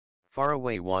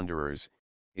Faraway Wanderers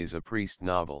is a priest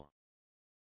novel.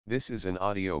 This is an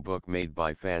audiobook made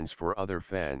by fans for other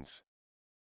fans.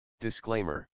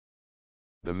 Disclaimer.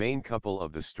 The main couple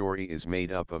of the story is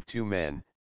made up of two men.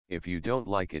 If you don't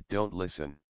like it, don't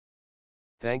listen.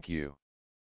 Thank you.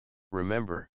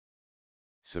 Remember,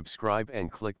 subscribe and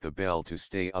click the bell to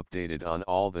stay updated on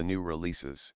all the new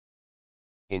releases.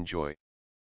 Enjoy.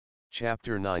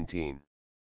 Chapter 19.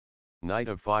 Night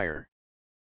of Fire.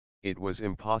 It was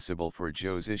impossible for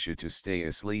Josisha to stay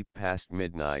asleep past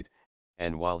midnight,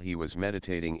 and while he was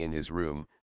meditating in his room,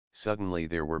 suddenly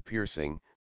there were piercing,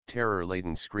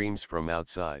 terror-laden screams from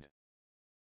outside.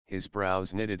 His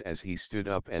brows knitted as he stood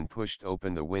up and pushed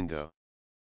open the window.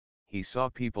 He saw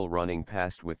people running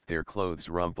past with their clothes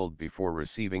rumpled before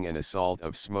receiving an assault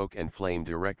of smoke and flame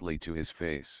directly to his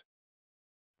face.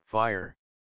 Fire!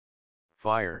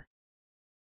 Fire!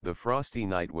 The frosty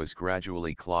night was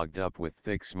gradually clogged up with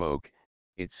thick smoke.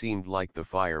 It seemed like the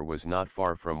fire was not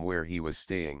far from where he was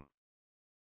staying.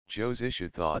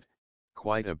 Josisha thought,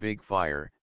 quite a big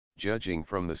fire, judging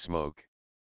from the smoke.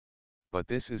 But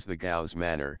this is the Gao's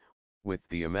manor, with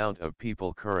the amount of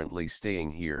people currently staying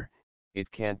here,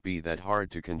 it can't be that hard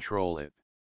to control it.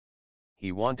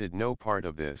 He wanted no part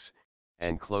of this,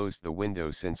 and closed the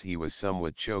window since he was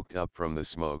somewhat choked up from the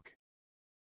smoke.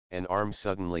 An arm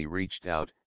suddenly reached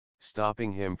out,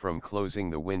 stopping him from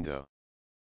closing the window.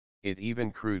 It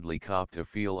even crudely copped a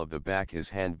feel of the back his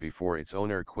hand before its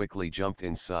owner quickly jumped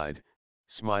inside,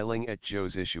 smiling at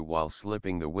Josisha while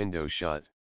slipping the window shut.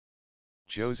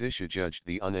 Josisha judged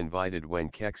the uninvited when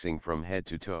kexing from head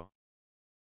to toe.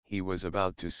 He was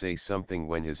about to say something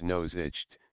when his nose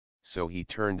itched, so he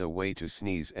turned away to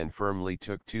sneeze and firmly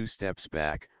took 2 steps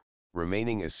back,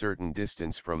 remaining a certain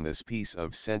distance from this piece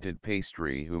of scented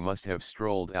pastry who must have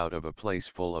strolled out of a place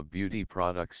full of beauty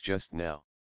products just now.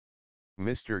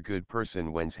 Mr. Good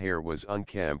Person Wen's hair was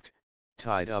unkempt,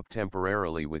 tied up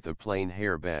temporarily with a plain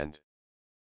hairband.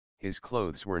 His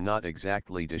clothes were not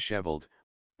exactly disheveled,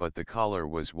 but the collar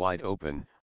was wide open,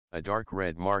 a dark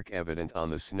red mark evident on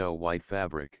the snow-white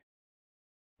fabric.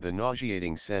 The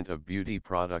nauseating scent of beauty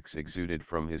products exuded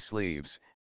from his sleeves,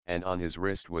 and on his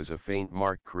wrist was a faint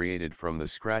mark created from the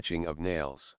scratching of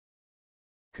nails.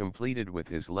 Completed with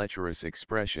his lecherous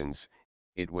expressions,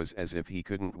 it was as if he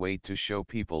couldn't wait to show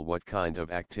people what kind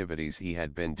of activities he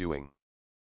had been doing.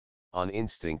 On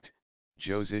instinct,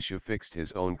 Josisha fixed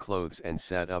his own clothes and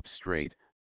sat up straight,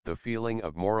 the feeling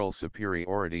of moral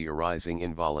superiority arising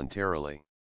involuntarily.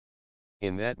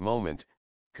 In that moment,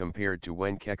 compared to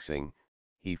when kexing,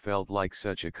 he felt like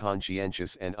such a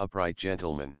conscientious and upright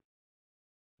gentleman.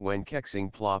 When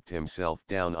kexing plopped himself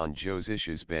down on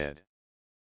Josisha's bed.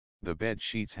 The bed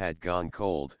sheets had gone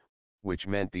cold, which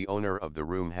meant the owner of the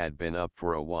room had been up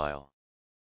for a while.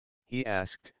 He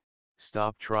asked,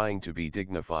 "Stop trying to be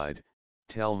dignified,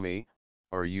 tell me,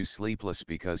 are you sleepless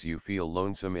because you feel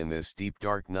lonesome in this deep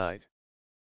dark night?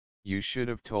 You should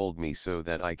have told me so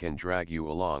that I can drag you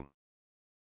along."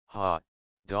 "Ha,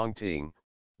 Dongting,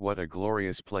 what a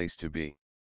glorious place to be."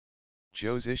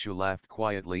 Josisha laughed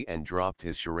quietly and dropped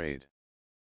his charade.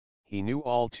 He knew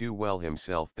all too well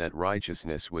himself that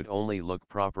righteousness would only look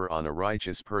proper on a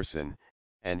righteous person,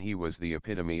 and he was the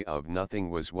epitome of nothing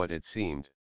was what it seemed.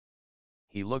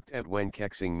 He looked at Wen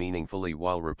kexing meaningfully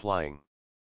while replying.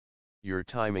 "Your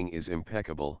timing is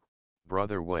impeccable,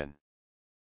 brother Wen.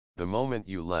 The moment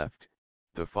you left,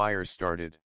 the fire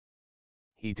started."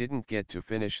 He didn't get to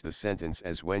finish the sentence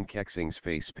as Wen kexing's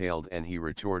face paled and he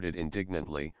retorted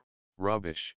indignantly,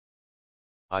 "Rubbish.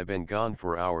 I've been gone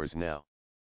for hours now."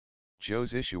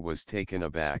 Josisha was taken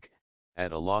aback,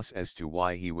 at a loss as to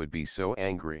why he would be so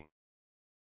angry.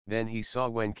 Then he saw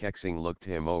Wen kexing looked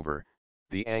him over,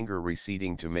 the anger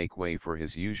receding to make way for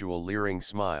his usual leering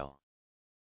smile.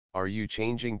 "Are you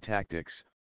changing tactics,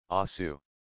 Asu?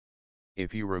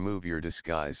 If you remove your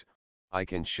disguise, I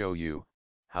can show you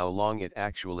how long it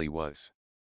actually was."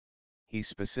 He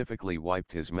specifically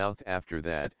wiped his mouth after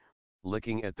that,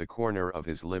 licking at the corner of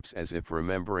his lips as if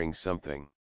remembering something.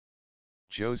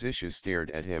 Josisha stared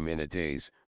at him in a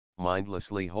daze,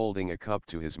 mindlessly holding a cup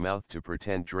to his mouth to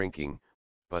pretend drinking,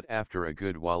 but after a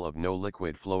good while of no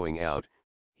liquid flowing out,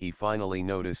 he finally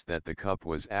noticed that the cup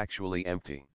was actually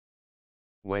empty.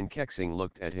 When kexing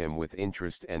looked at him with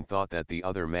interest and thought that the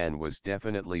other man was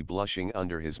definitely blushing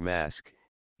under his mask,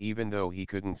 even though he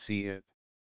couldn't see it.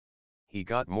 He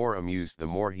got more amused the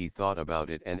more he thought about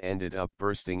it and ended up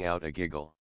bursting out a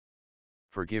giggle.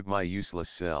 "Forgive my useless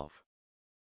self."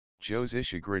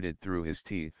 Josisha gritted through his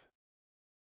teeth.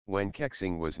 When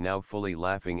kexing was now fully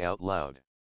laughing out loud.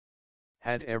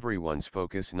 Had everyone's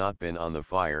focus not been on the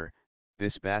fire,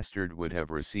 This bastard would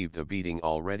have received a beating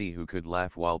already. Who could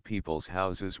laugh while people's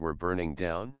houses were burning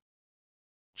down?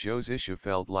 Josisha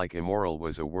felt like immoral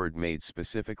was a word made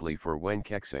specifically for Wen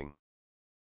Kexing.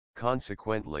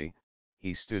 Consequently,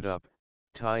 he stood up,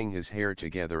 tying his hair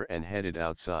together and headed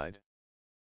outside.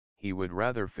 He would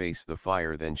rather face the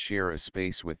fire than share a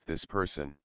space with this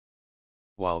person.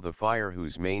 While the fire,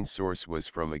 whose main source was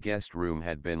from a guest room,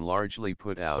 had been largely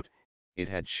put out, it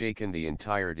had shaken the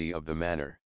entirety of the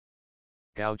manor.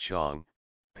 Gao Chong,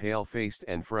 pale-faced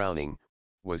and frowning,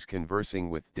 was conversing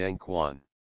with Deng Quan.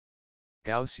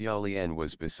 Gao Xiaolian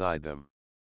was beside them.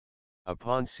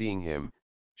 Upon seeing him,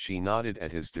 she nodded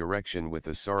at his direction with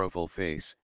a sorrowful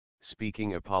face,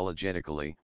 speaking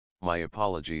apologetically, "My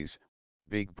apologies,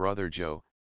 Big Brother Joe,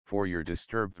 for your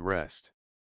disturbed rest."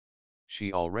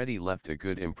 She already left a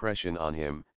good impression on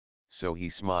him, so he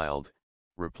smiled,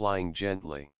 replying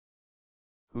gently.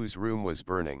 Whose room was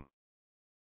burning?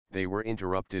 They were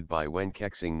interrupted by Wen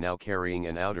Kexing, now carrying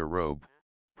an outer robe,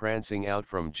 prancing out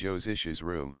from Josisha's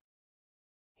room.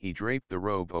 He draped the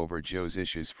robe over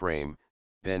Josisha's frame,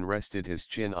 then rested his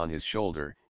chin on his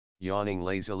shoulder, yawning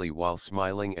lazily while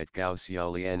smiling at Gao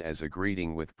Xiaolian as a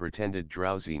greeting with pretended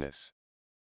drowsiness.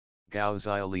 Gao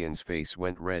Xiaolian's face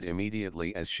went red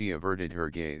immediately as she averted her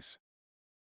gaze.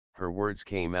 Her words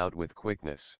came out with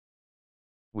quickness.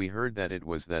 "We heard that it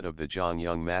was that of the Zhang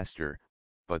young master,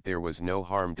 but there was no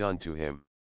harm done to him.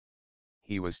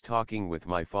 He was talking with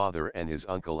my father and his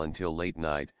uncle until late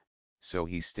night, so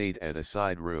he stayed at a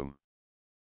side room."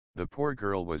 The poor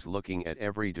girl was looking at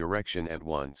every direction at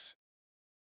once.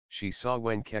 She saw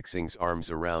Wen Kexing's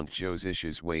arms around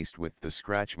Josisha's waist with the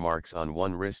scratch marks on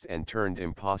one wrist and turned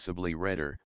impossibly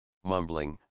redder,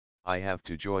 mumbling, "I have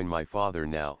to join my father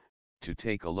now, to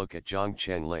take a look at Zhang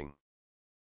Chengling."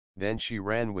 Then she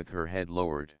ran with her head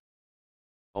lowered.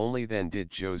 Only then did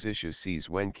Josisha seize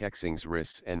Wen Kexing's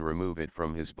wrists and remove it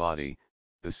from his body,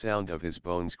 the sound of his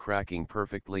bones cracking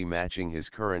perfectly matching his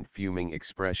current fuming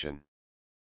expression.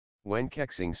 Wen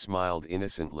Kexing smiled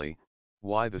innocently,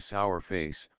 "Why the sour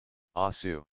face,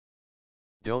 Asu?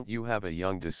 Don't you have a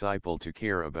young disciple to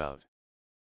care about?"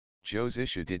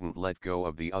 Josisha didn't let go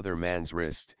of the other man's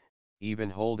wrist, even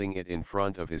holding it in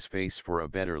front of his face for a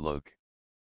better look.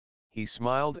 He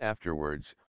smiled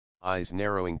afterwards, eyes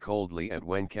narrowing coldly at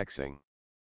Wen Kexing.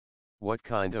 "What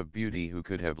kind of beauty who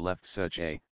could have left such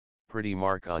a pretty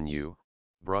mark on you,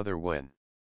 brother Wen?"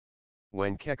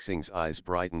 Wen Kexing's eyes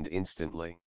brightened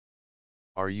instantly.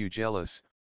 "Are you jealous,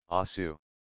 Asu?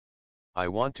 I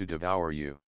want to devour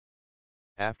you."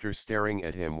 After staring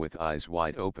at him with eyes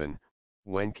wide open,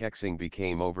 Wen Kexing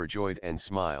became overjoyed and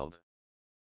smiled.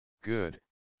 "Good,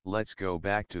 let's go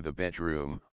back to the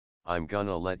bedroom. I'm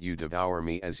gonna let you devour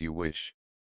me as you wish.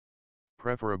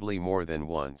 Preferably more than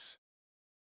once."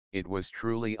 It was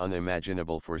truly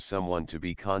unimaginable for someone to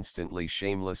be constantly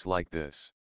shameless like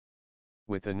this.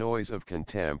 With a noise of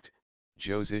contempt,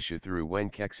 Josisha threw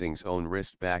Wen Kexing's own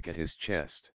wrist back at his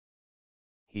chest.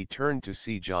 He turned to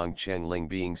see Zhang Chengling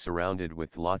being surrounded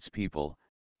with lots people,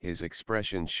 his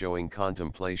expression showing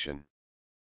contemplation.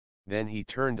 Then he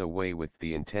turned away with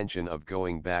the intention of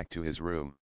going back to his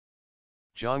room.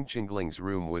 Zhang Chengling's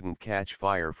room wouldn't catch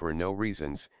fire for no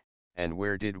reasons, and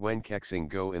where did Wen Kexing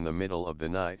go in the middle of the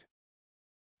night?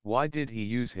 Why did he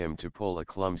use him to pull a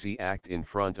clumsy act in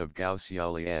front of Gao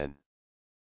Xiaolian?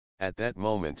 At that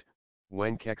moment,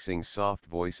 Wen Kexing's soft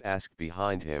voice asked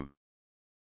behind him.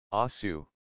 "Asu,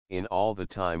 in all the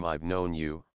time I've known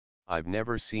you, I've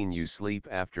never seen you sleep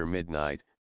after midnight,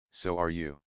 so are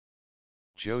you?"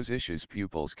 Josisha's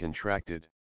pupils contracted.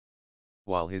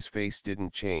 While his face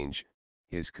didn't change,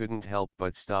 his couldn't help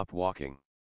but stop walking.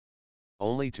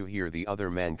 Only to hear the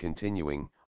other man continuing,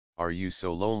 "Are you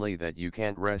so lonely that you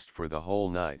can't rest for the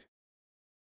whole night?"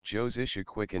 Josisha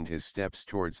quickened his steps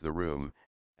towards the room,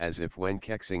 as if Wen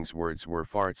Kexing's words were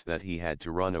farts that he had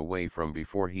to run away from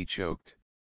before he choked.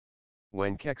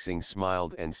 Wen Kexing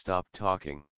smiled and stopped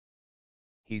talking.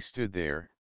 He stood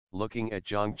there, looking at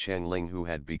Zhang Chengling, who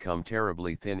had become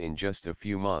terribly thin in just a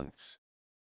few months.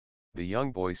 The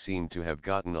young boy seemed to have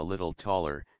gotten a little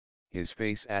taller, his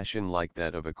face ashen like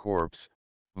that of a corpse,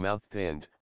 mouth thinned,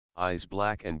 eyes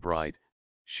black and bright,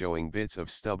 showing bits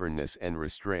of stubbornness and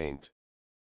restraint.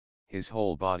 His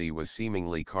whole body was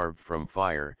seemingly carved from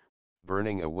fire,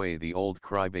 burning away the old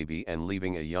crybaby and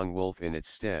leaving a young wolf in its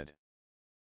stead.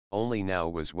 Only now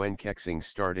was Wen Kexing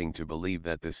starting to believe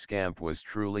that the scamp was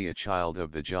truly a child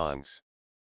of the Zhangs.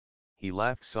 He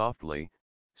laughed softly,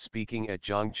 speaking at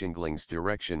Zhang Chengling's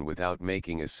direction without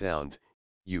making a sound,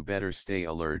 "You better stay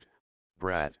alert,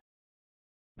 brat."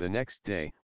 The next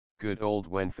day, Good old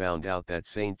Wen found out that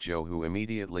Saint Zhou, who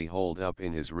immediately holed up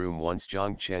in his room once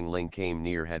Ch19 came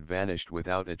near, had vanished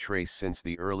without a trace since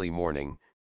the early morning,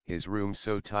 his room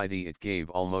so tidy it gave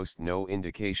almost no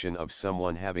indication of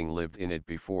someone having lived in it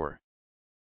before.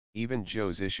 Even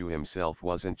Zhou Zishu himself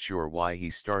wasn't sure why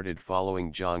he started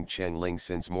following Zhang Chenling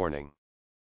since morning.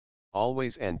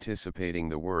 Always anticipating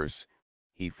the worst,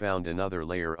 he found another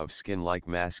layer of skin-like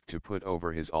mask to put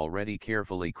over his already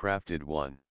carefully crafted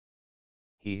one.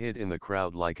 He hid in the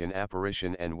crowd like an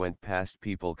apparition and went past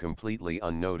people completely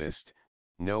unnoticed.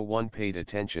 No one paid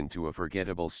attention to a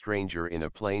forgettable stranger in a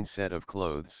plain set of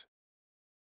clothes.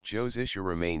 Zhou Zishu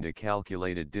remained a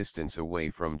calculated distance away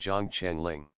from Zhang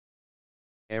Chenling.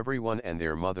 Everyone and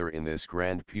their mother in this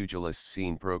grand pugilist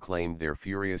scene proclaimed their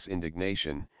furious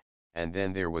indignation, and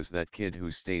then there was that kid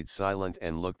who stayed silent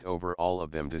and looked over all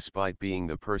of them despite being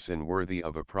the person worthy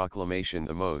of a proclamation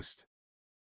the most.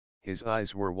 His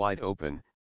eyes were wide open,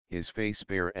 his face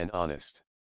bare and honest.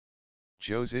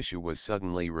 Zhou Zishu was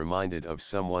suddenly reminded of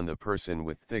someone, the person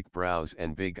with thick brows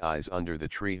and big eyes under the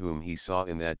tree whom he saw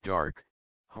in that dark,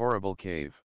 horrible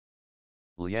cave.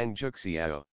 Liang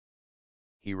Juxiao.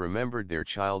 He remembered their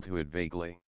childhood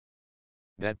vaguely.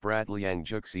 That brat Liang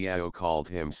Juxiao called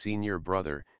him senior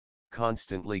brother,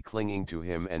 constantly clinging to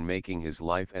him and making his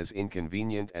life as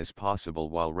inconvenient as possible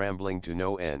while rambling to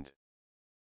no end.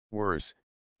 Worse,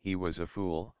 he was a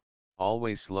fool,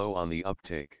 always slow on the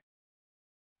uptake.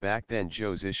 Back then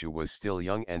Zhou Zishu was still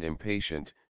young and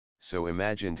impatient, so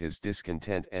imagined his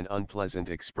discontent and unpleasant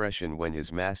expression when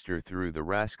his master threw the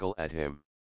rascal at him.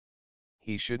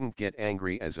 He shouldn't get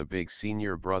angry as a big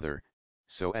senior brother,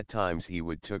 so at times he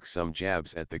would took some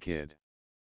jabs at the kid.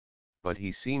 But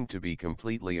he seemed to be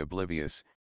completely oblivious,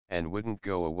 and wouldn't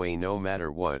go away no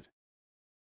matter what.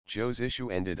 Zhou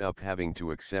Zishu ended up having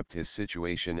to accept his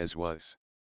situation as was.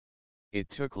 It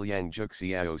took Liang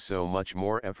Juxiao so much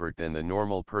more effort than the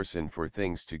normal person for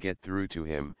things to get through to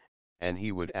him, and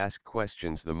he would ask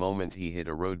questions the moment he hit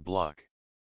a roadblock.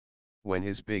 When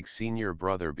his big senior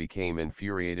brother became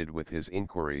infuriated with his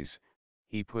inquiries,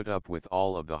 he put up with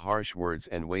all of the harsh words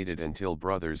and waited until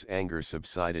brother's anger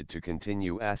subsided to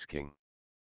continue asking.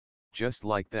 Just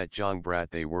like that Zhang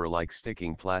brat, they were like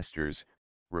sticking plasters,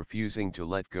 refusing to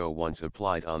let go once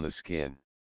applied on the skin.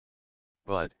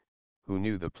 But, who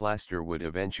knew the plaster would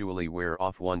eventually wear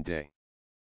off one day?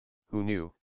 Who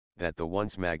knew that the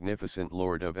once magnificent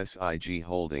lord of SIG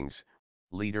Holdings,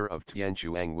 leader of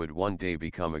Tianchuang, would one day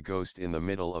become a ghost in the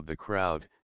middle of the crowd,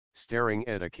 staring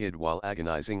at a kid while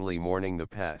agonizingly mourning the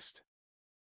past?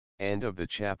 End of the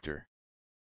chapter.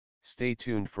 Stay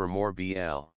tuned for more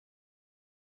BL.